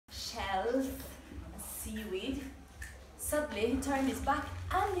seaweed. Suddenly he turned his back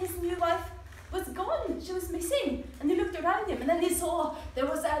and his new wife was gone. She was missing. And he looked around him and then he saw there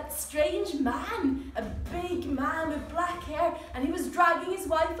was a strange man, a big man with black hair, and he was dragging his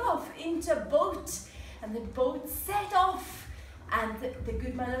wife off into a boat. And the boat set off. And the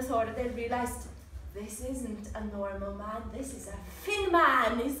good man of Trowie realised, this isn't a normal man, this is a Finn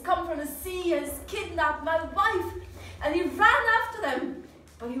man. He's come from the sea and has kidnapped my wife. And he ran after them,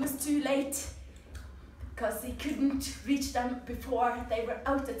 but he was too late because he couldn't reach them before they were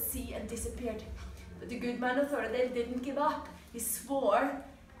out at sea and disappeared. But the good man of Trowie didn't give up. He swore,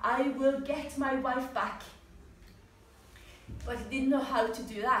 I will get my wife back. But he didn't know how to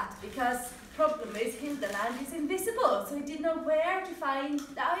do that because the problem is Hildeland is invisible, so he didn't know where to find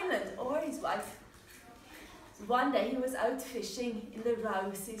the island or his wife. So one day he was out fishing in the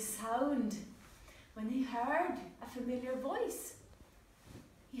Rousey Sound when he heard a familiar voice.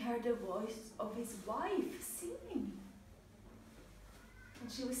 He heard the voice of his wife singing.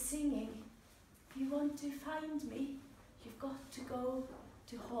 And she was singing, if you want to find me, you've got to go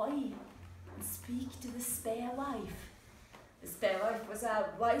to Hoy and speak to the spare wife. The spare wife was a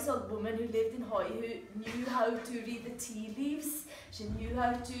wise old woman who lived in Hoy who knew how to read the tea leaves. She knew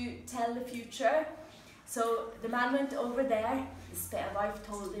how to tell the future. So the man went over there. The spare wife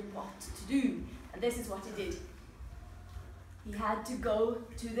told him what to do. And this is what he did. He had to go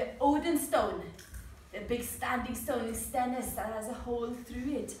to the Odin stone, the big standing stone in Stennes that has a hole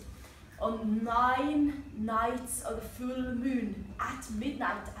through it. On 9 nights of the full moon, at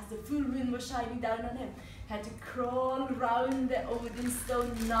midnight, as the full moon was shining down on him, he had to crawl round the Odin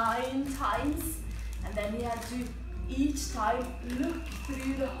stone 9 times, and then he had to each time look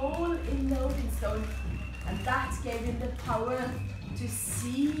through the hole in the Odin stone, and that gave him the power to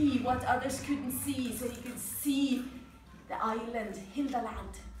see what others couldn't see, so he could see the island,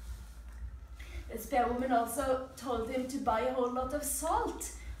 Hildeland. The spare woman also told him to buy a whole lot of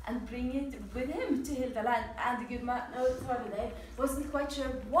salt and bring it with him to Hildeland, and the good man wasn't quite sure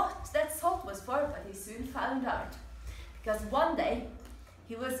what that salt was for, but he soon found out. Because one day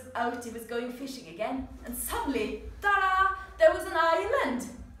he was going fishing again, and suddenly, ta-da, there was an island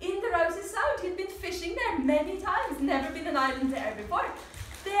in the Rousey Sound. He'd been fishing there many times, never been an island there before.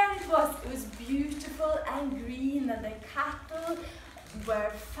 There it was beautiful and green, and the cattle were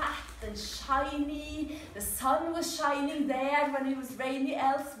fat and shiny. The sun was shining there when it was rainy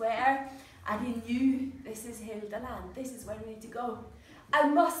elsewhere, and he knew, this is Hildeland, this is where we need to go. I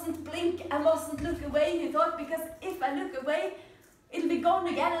mustn't blink, I mustn't look away, he thought, because if I look away, it'll be gone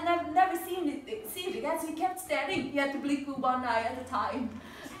again and I've never seen it again. So he kept staring. He had to blink with one eye at a time.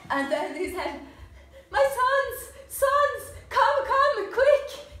 And then he said, my sons, come,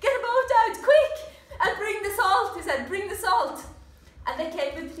 quick, get a boat out, quick, and bring the salt, he said, bring the salt. And they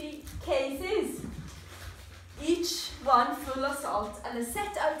came with 3 cases, each one full of salt, and they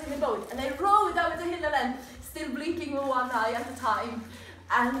set out in the boat, and they rowed out to Hildeland, still blinking with one eye at a time.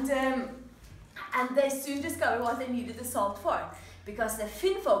 And they soon discovered what they needed the salt for, because the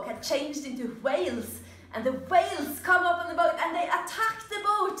Finn folk had changed into whales, and the whales come up on the boat, and they attacked the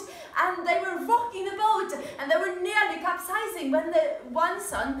boat, and they were rocking the boat, and they were nearly capsizing when the one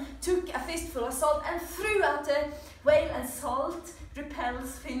son took a fistful of salt and threw at the whale, and salt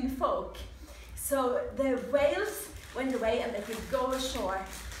repels Finn folk. So the whales went away and they could go ashore,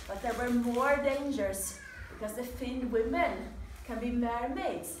 but there were more dangers, because the Finn women can be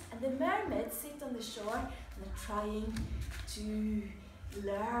mermaids, and the mermaids sit on the shore and they're trying to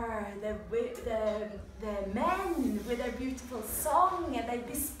lure the men with their beautiful song, and they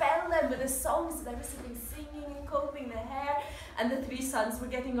bespell them with a song, so they were singing and combing their hair, and the 3 sons were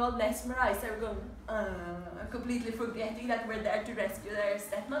getting all mesmerized. They were going, completely forgetting that we're there to rescue their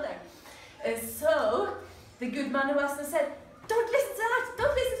stepmother. So the good man of Oslo said, don't listen to that,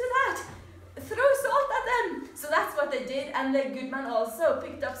 don't listen to that, throw salt at them. So that's what they did, and the good man also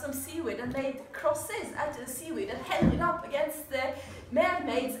picked up some seaweed and made crosses out of the seaweed and held it up against the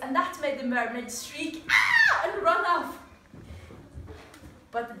mermaids, and that made the mermaids shriek, ah, and run off.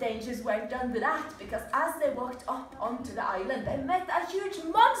 But the dangers weren't done with that, because as they walked up onto the island, they met a huge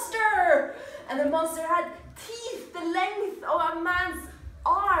monster, and the monster had teeth the length of a man's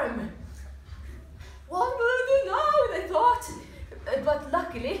arm. What will we do now, they thought. But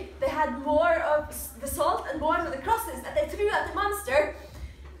luckily, they had more of the salt and more of the crosses that they threw at the monster,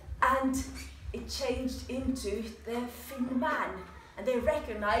 and it changed into the Finn man. And they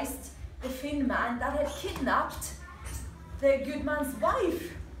recognized the Finn man that had kidnapped the good man's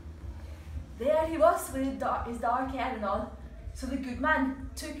wife. There he was with his dark hair and all. So the good man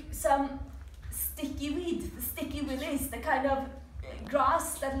took some sticky weed, the sticky willies, the kind of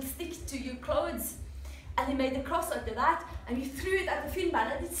grass that'll stick to your clothes, and he made a cross out of that, and he threw it at the Finn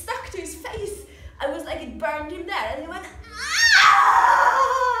man, and it stuck to his face. It was like it burned him there, and he went,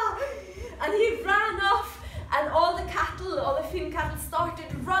 "Ah!" And he ran off, and all the Finn cattle started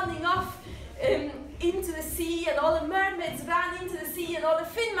running off into the sea, and all the mermaids ran into the sea, and all the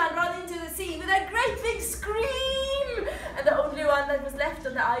Finn man ran into the sea with a great big scream. And the only one that was left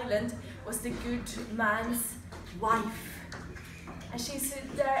on the island was the good man's wife. And she stood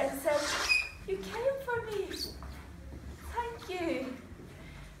there and said, "You came for me. Thank you."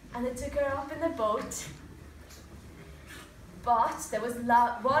 And they took her up in the boat. But there was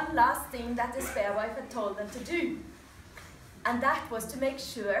one last thing that the spare wife had told them to do. And that was to make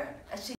sure that she